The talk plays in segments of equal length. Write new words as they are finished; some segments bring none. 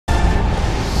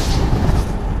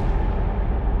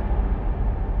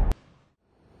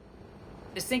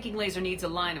The sinking laser needs a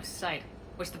line of sight.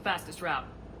 What's the fastest route?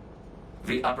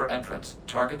 The upper entrance.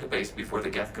 Target the base before the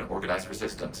Geth can organize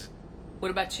resistance.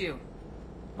 What about you?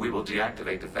 We will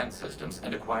deactivate defense systems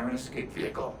and acquire an escape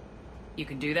vehicle. You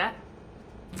can do that?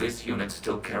 This unit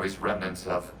still carries remnants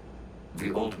of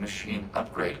the old machine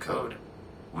upgrade code.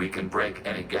 We can break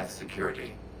any Geth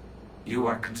security. You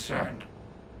are concerned.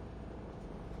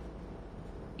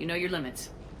 You know your limits.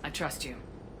 I trust you.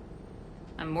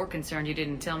 I'm more concerned you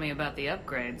didn't tell me about the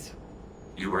upgrades.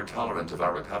 You were tolerant of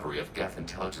our recovery of Geth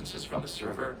intelligences from the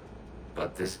server,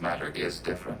 but this matter is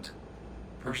different.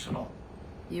 Personal.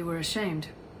 You were ashamed.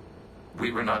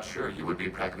 We were not sure you would be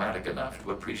pragmatic enough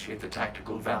to appreciate the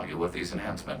tactical value of these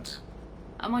enhancements.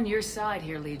 I'm on your side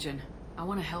here, Legion. I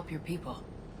want to help your people.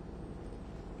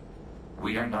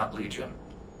 We are not Legion.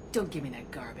 Don't give me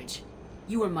that garbage.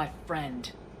 You were my friend.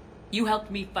 You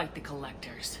helped me fight the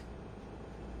Collectors.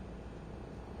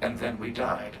 And then we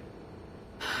died.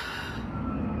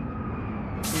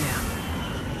 Yeah.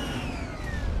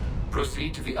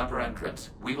 Proceed to the upper entrance.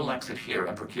 We will exit here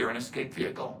and procure an escape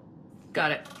vehicle.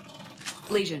 Got it.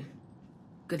 Legion,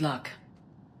 good luck.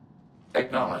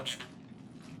 Acknowledged.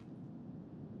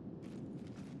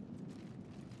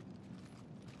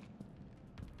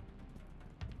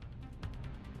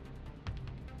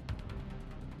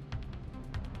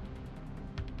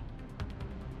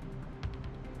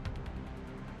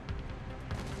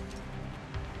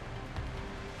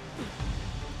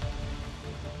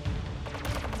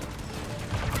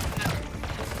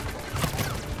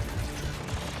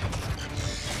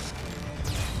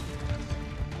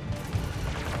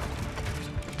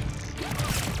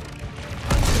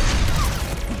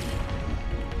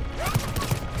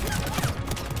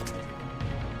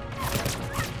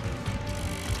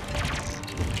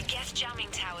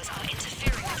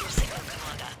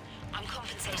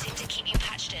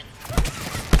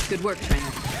 Good work,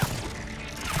 Trainer.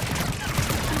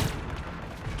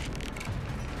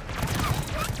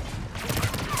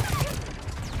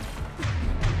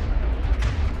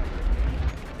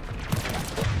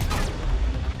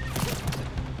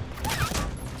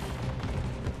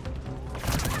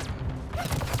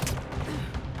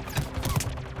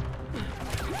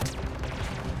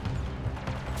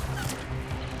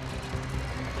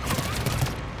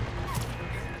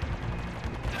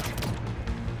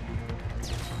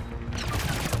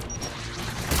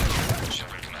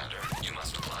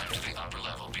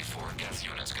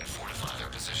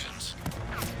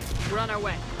 We're on our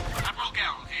way. Admiral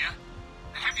Gerald here.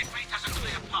 The heavy fleet has a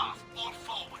clear path. All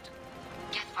forward.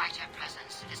 Jet fighter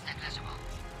presence is negligible.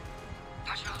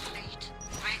 Patrol fleet,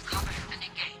 break cover and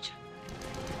engage.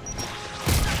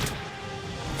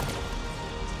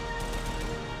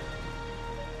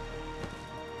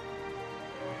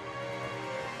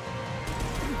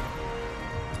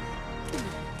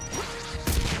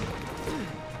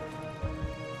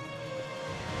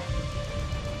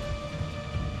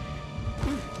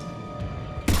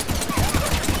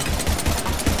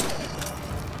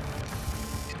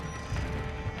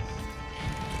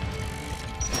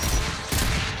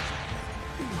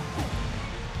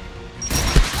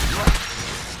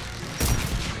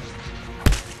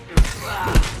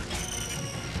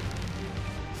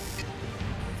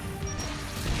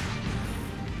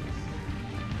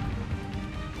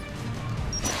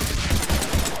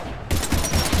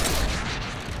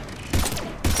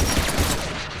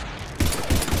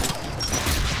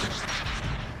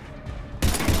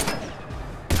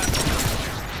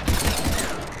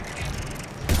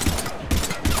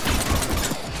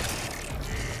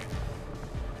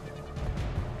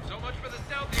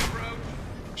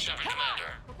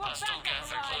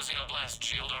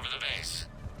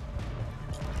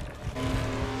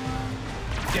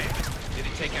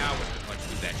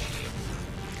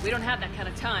 We don't have that kind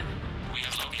of time. We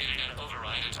have located an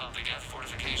override atop the Geth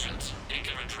fortifications. It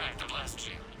can retract the blast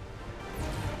shield.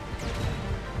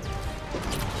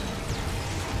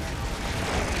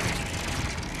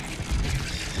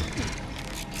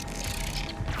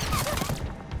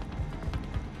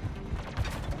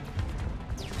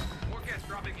 More gas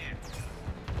dropping in.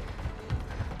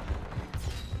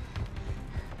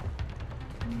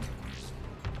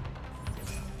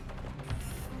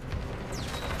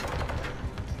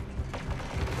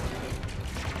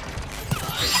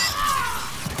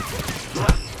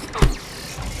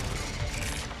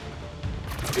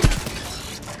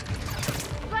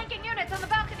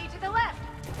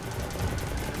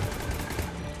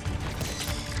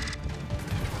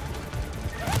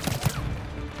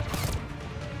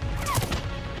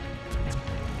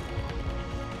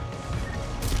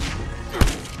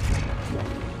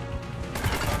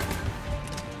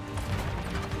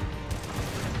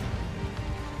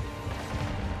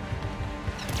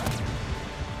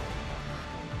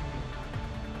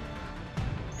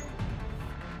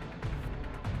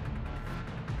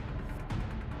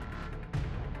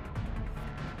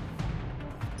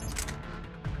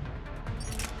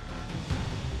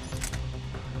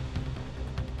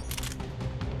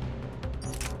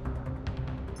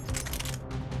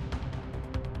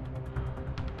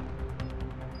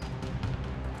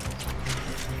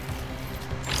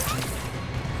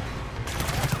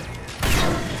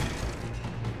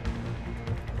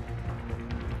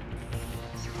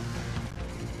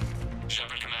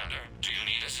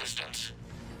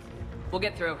 We'll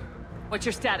get through. What's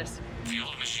your status? The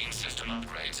old machine system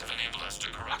upgrades have enabled us to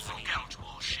corrupt That's not to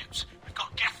all ships. We've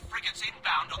got Geth frigates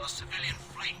inbound on the civilian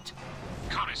fleet.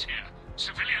 Connor's here.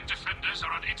 Civilian defenders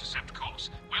are on intercept course.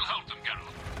 We'll hold them,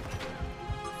 Geralt.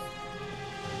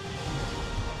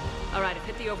 All right, I've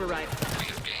hit the override. We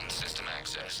have gained system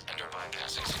access and are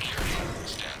bypassing security.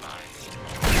 Stand by.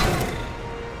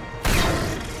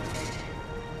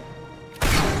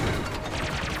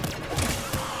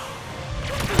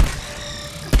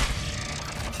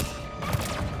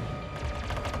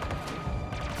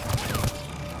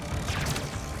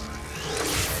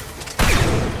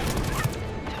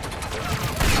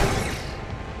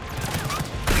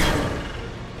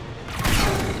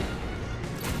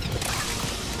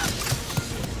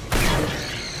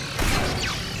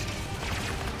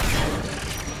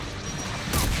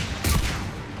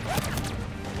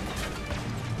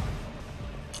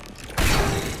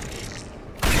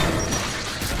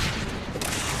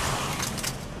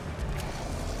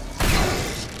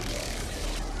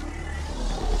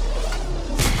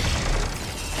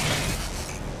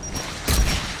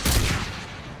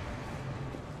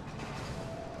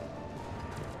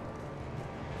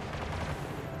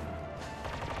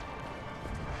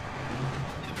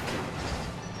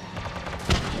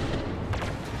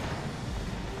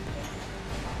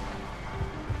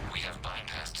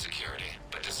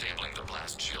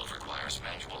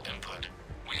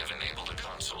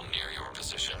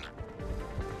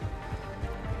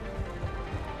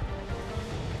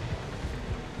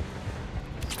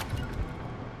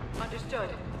 Understood.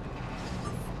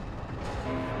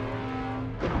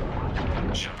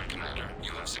 Shepard, Commander,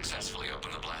 you have successfully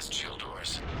opened the blast shield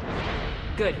doors.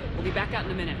 Good. We'll be back out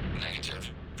in a minute. Negative.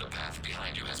 The path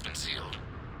behind you has been sealed.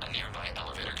 A nearby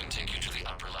elevator can take you to the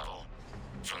upper level.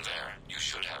 From there, you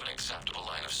should have an acceptable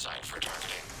line of sight for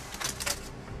targeting.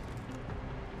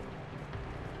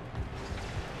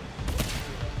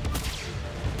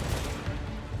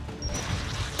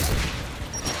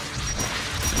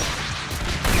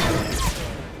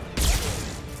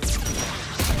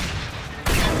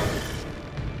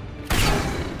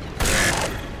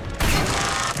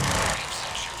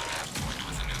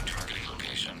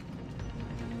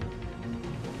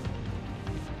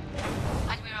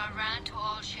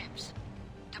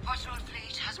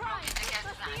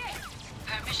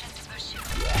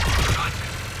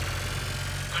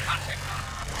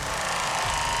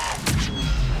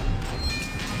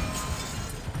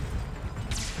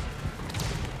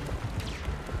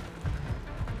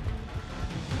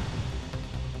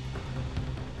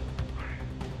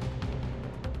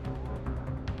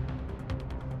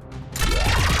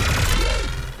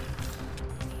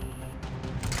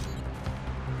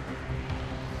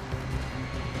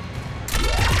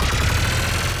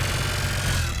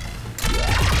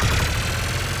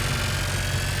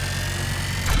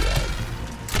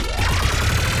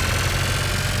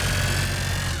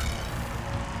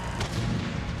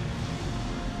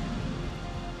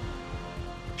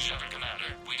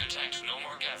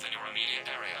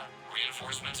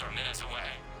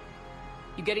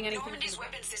 You getting anything? Normandy's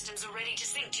weapon systems are ready to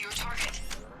sync to your target.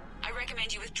 I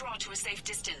recommend you withdraw to a safe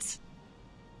distance.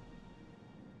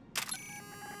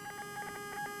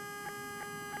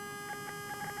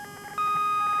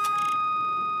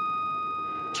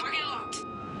 Target locked.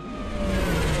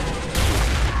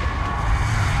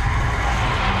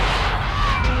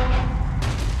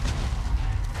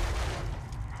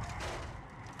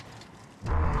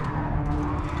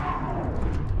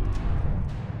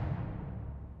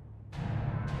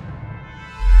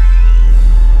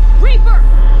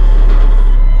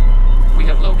 We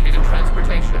have located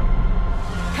transportation.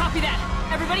 Copy that!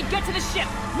 Everybody get to the ship!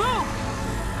 Move!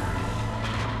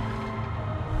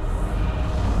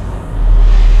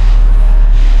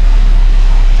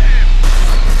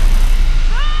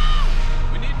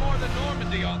 We need more than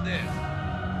Normandy on this.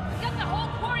 We got the whole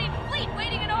Quarian fleet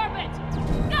waiting in orbit!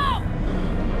 Go!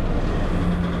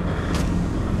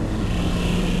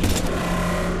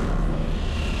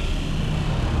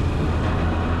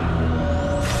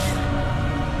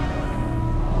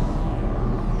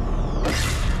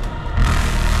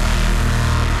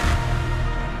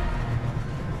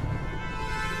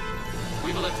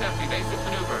 We will attempt evasive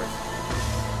maneuvers.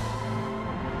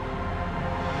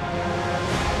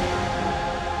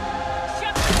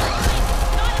 Ship!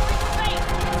 Not a Reaper base!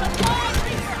 It's a flying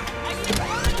Reaper! I need a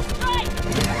orbital strike!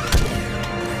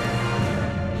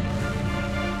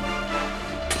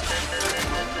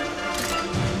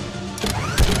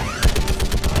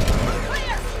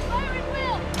 Clear! Fire at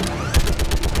will!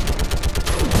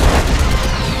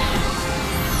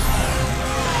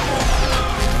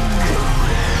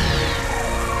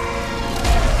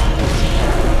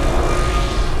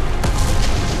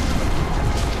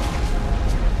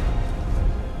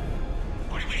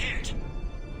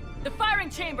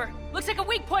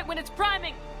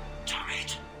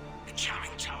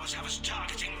 powers have us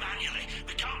targeting manually.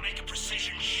 We can't make a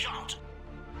precision shot.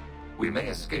 We may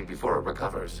escape before it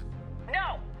recovers.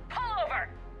 No! Pull over!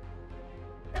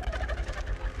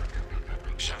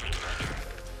 Shepard, Commander.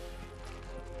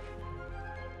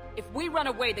 If we run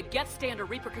away, the Geth stay under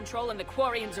Reaper control and the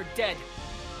Quarians are dead.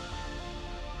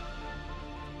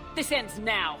 This ends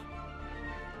now.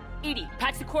 Edie,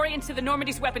 patch the Quarians to the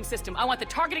Normandy's weapon system. I want the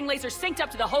targeting laser synced up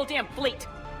to the whole damn fleet.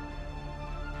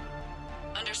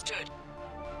 Understood.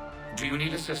 Do you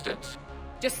need assistance?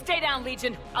 Just stay down,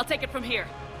 Legion. I'll take it from here.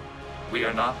 We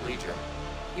are not Legion.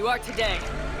 You are today.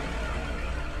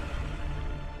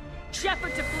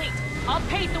 Shepard to fleet. I'll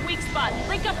pave the weak spot,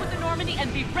 link up with the Normandy,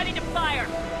 and be ready to fire.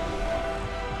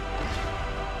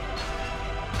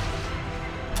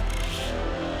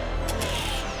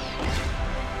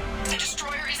 The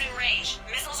destroyer is in range.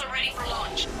 Missiles are ready for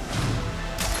launch.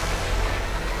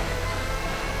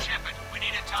 Shepard, we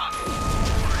need a target.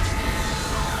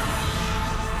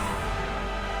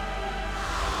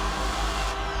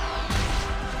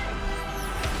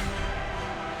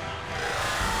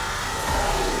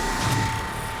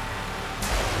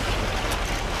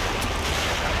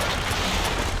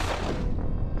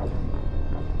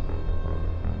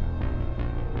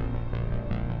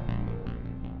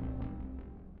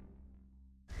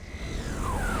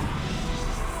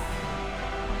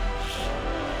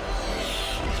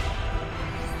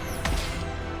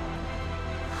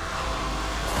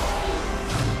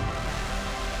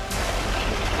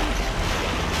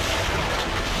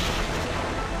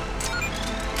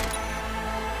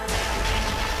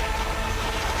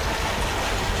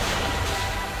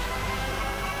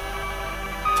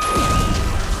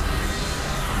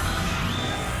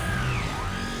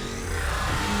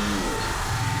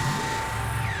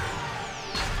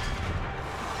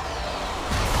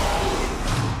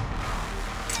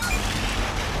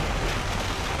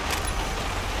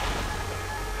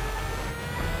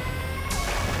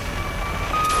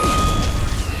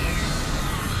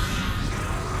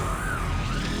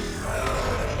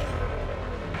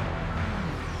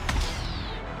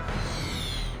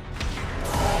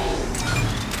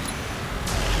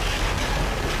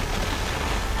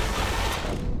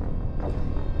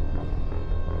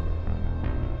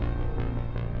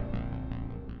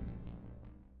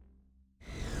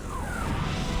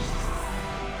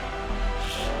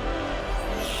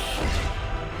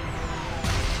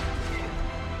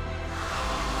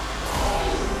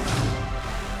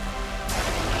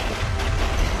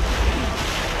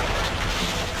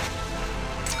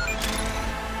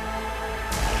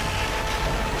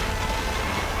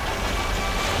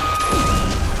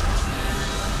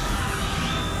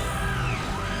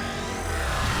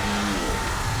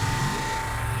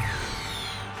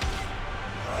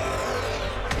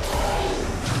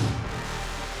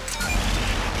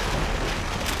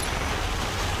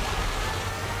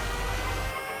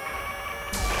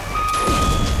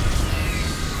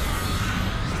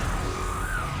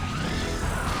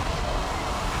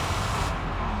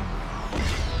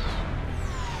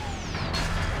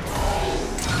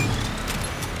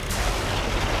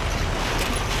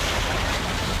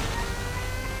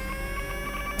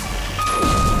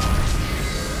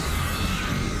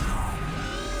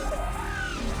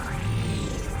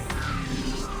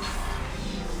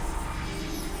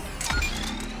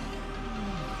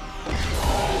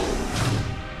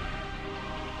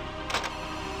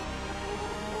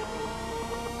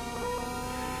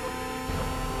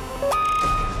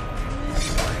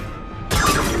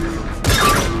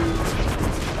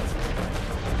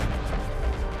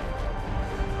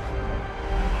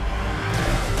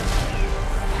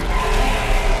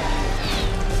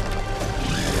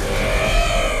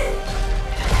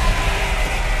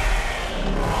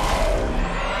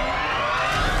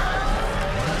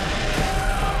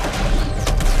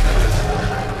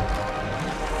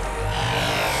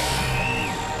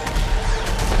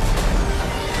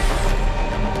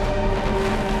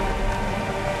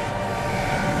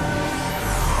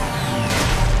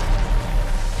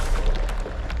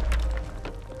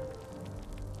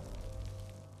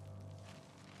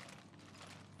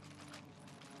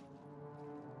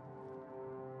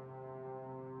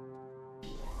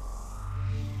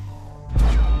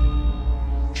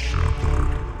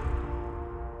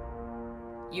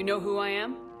 You know who I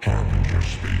am? Harbinger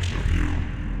speaks of you.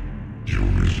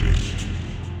 You resist,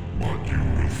 but you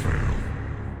will fail.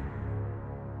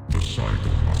 The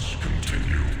cycle must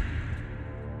continue.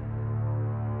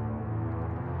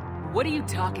 What are you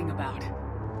talking about?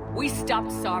 We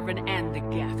stopped Sovereign and the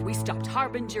Geth. We stopped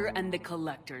Harbinger and the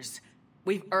Collectors.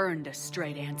 We've earned a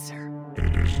straight answer.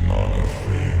 It is not a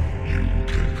thing you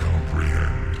can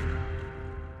comprehend.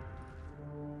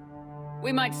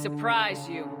 We might surprise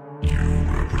you. You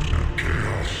represent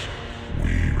chaos.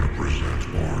 We represent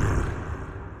order.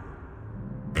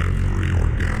 Every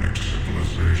organic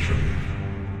civilization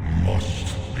must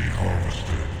be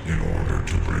harvested in order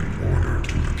to bring order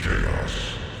to the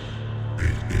chaos.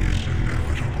 It is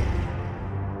inevitable.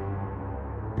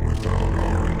 Without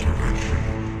our intervention,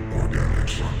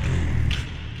 organics are doomed.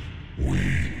 We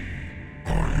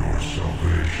are your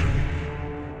salvation.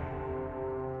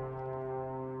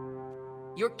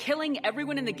 You're killing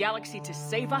everyone in the galaxy to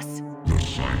save us? The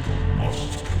cycle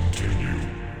must continue.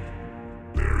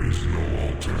 There is no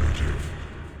alternative.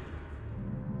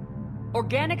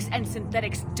 Organics and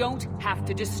synthetics don't have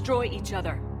to destroy each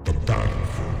other. The battle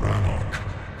for Rannoch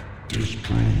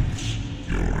disproves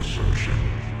your assertion.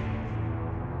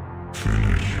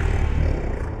 Finish your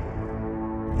war.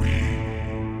 We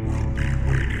will be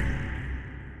waiting.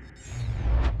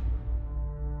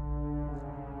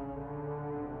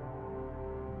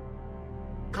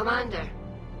 Commander,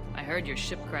 I heard your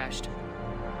ship crashed.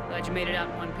 Glad you made it out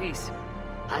in one piece.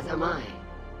 as am I.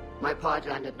 My pod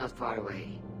landed not far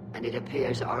away, and it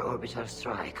appears our orbital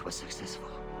strike was successful.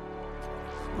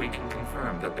 We can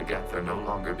confirm that the Geth are no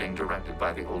longer being directed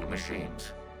by the old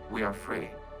machines. We are free.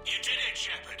 You did it,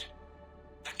 Shepard.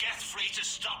 The Geth fleet has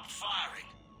stopped firing.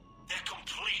 They're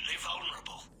completely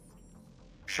vulnerable.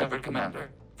 Shepard Commander,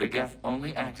 the Geth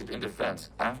only acted in defense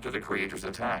after the creators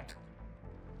attacked.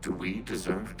 Do we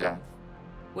deserve death?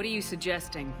 What are you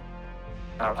suggesting?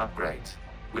 Our upgrades.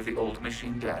 With the old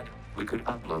machine dead, we could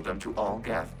upload them to all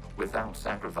Geth without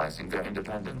sacrificing their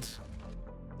independence.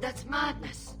 That's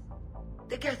madness.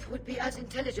 The Geth would be as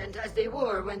intelligent as they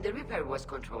were when the Reaper was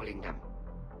controlling them.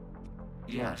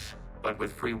 Yes, but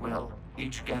with free will,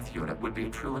 each Geth unit would be a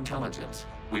true intelligence.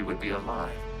 We would be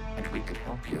alive, and we could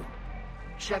help you.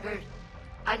 Shepard,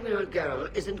 Admiral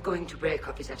Gerrel isn't going to break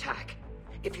up his attack.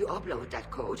 If you upload that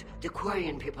code, the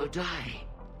Quarian people die.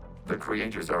 The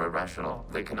creators are irrational.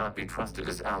 They cannot be trusted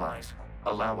as allies.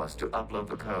 Allow us to upload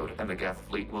the code, and the Geth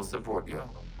fleet will support you.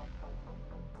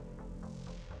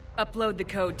 Upload the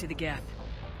code to the Geth.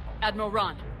 Admiral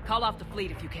Ron, call off the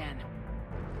fleet if you can.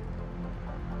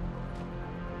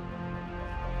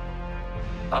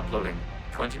 Uploading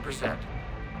 20%.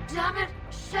 Damn it,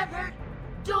 Shepard!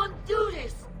 Don't do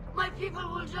this! My people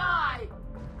will die!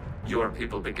 Your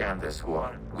people began this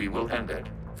war. We will end it.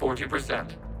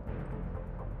 40%.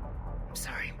 I'm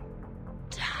sorry.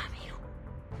 Damn you!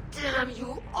 Damn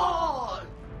you all!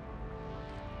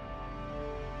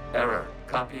 Error.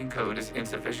 Copying code is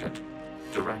insufficient.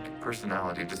 Direct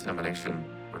personality dissemination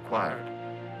required.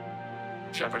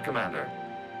 Shepard Commander,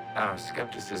 our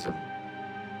skepticism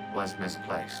was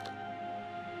misplaced.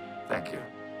 Thank you.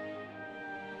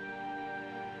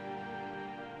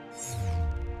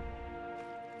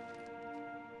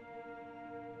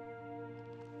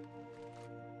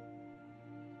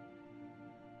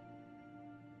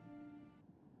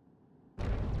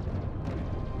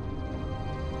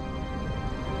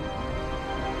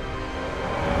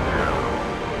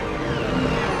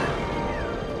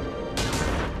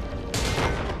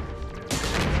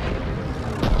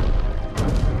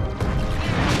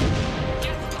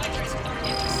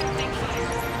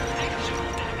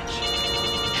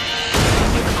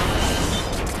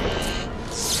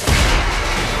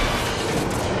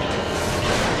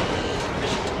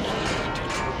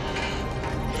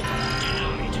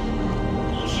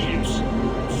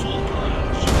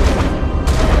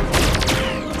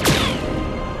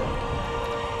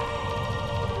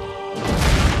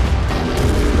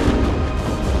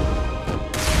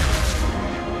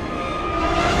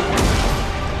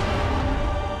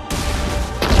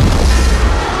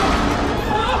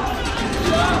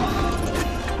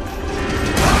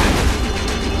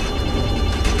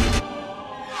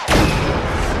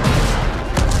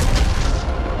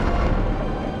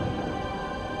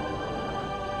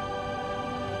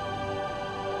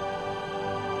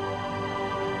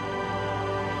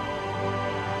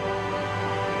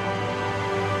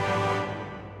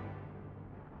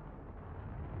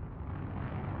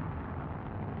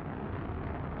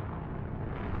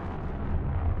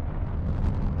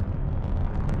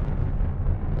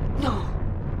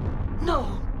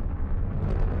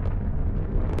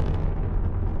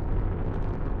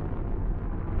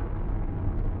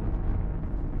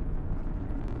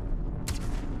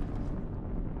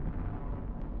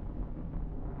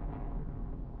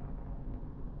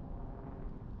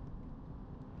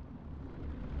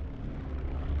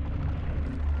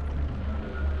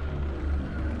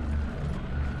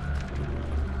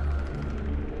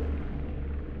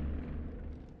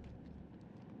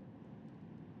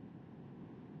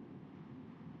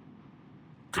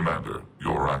 Commander,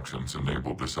 your actions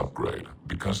enabled this upgrade.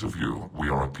 Because of you, we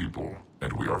are a people,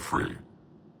 and we are free.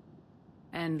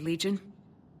 And Legion?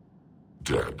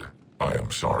 Dead. I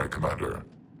am sorry, Commander.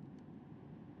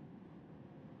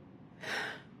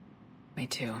 Me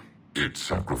too. It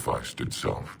sacrificed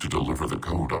itself to deliver the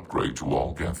code upgrade to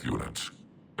all Geth units,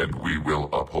 and we will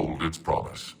uphold its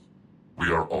promise. We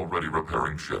are already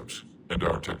repairing ships, and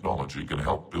our technology can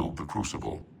help build the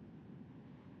Crucible.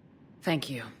 Thank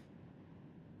you.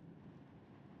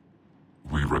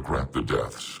 We regret the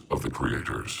deaths of the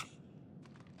creators.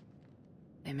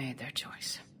 They made their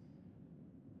choice.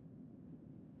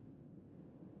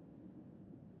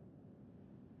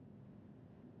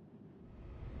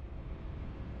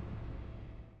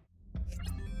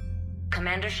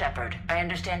 Commander Shepard, I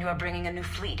understand you are bringing a new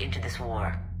fleet into this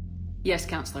war. Yes,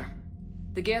 Counselor.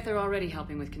 The Geth are already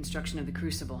helping with construction of the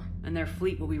Crucible, and their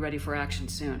fleet will be ready for action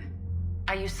soon.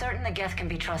 Are you certain the Geth can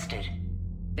be trusted?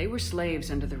 They were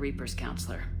slaves under the Reapers,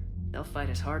 Counselor. They'll fight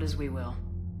as hard as we will.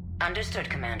 Understood,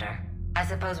 Commander. I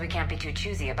suppose we can't be too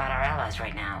choosy about our allies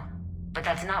right now. But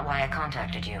that's not why I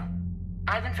contacted you.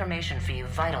 I have information for you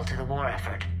vital to the war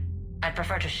effort. I'd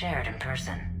prefer to share it in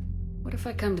person. What if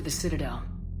I come to the Citadel?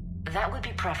 That would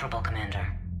be preferable, Commander.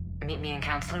 Meet me in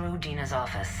Counselor Udina's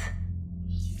office.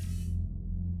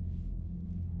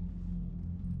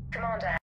 Commander.